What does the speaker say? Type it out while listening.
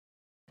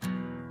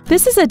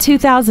This is a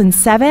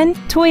 2007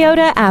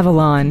 Toyota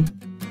Avalon.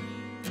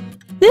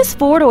 This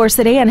four-door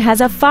sedan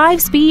has a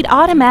 5-speed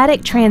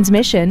automatic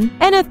transmission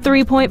and a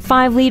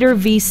 3.5-liter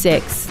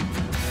V6.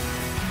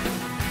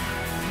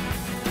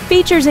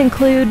 Features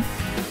include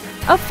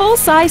a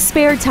full-size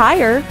spare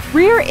tire,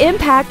 rear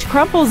impact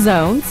crumple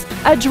zones,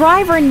 a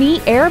driver knee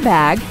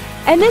airbag,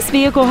 and this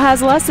vehicle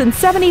has less than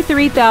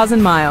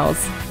 73,000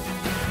 miles.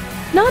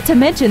 Not to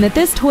mention that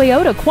this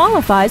Toyota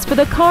qualifies for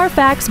the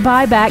Carfax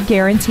buyback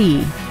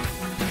guarantee.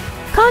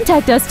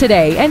 Contact us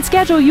today and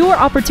schedule your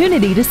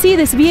opportunity to see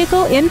this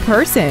vehicle in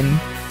person.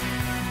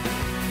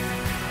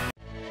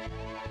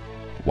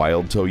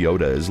 Wilde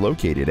Toyota is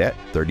located at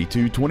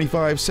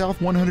 3225 South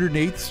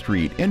 108th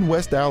Street in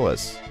West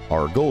Allis.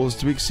 Our goal is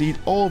to exceed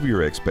all of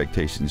your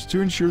expectations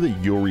to ensure that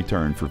you'll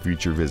return for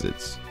future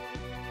visits.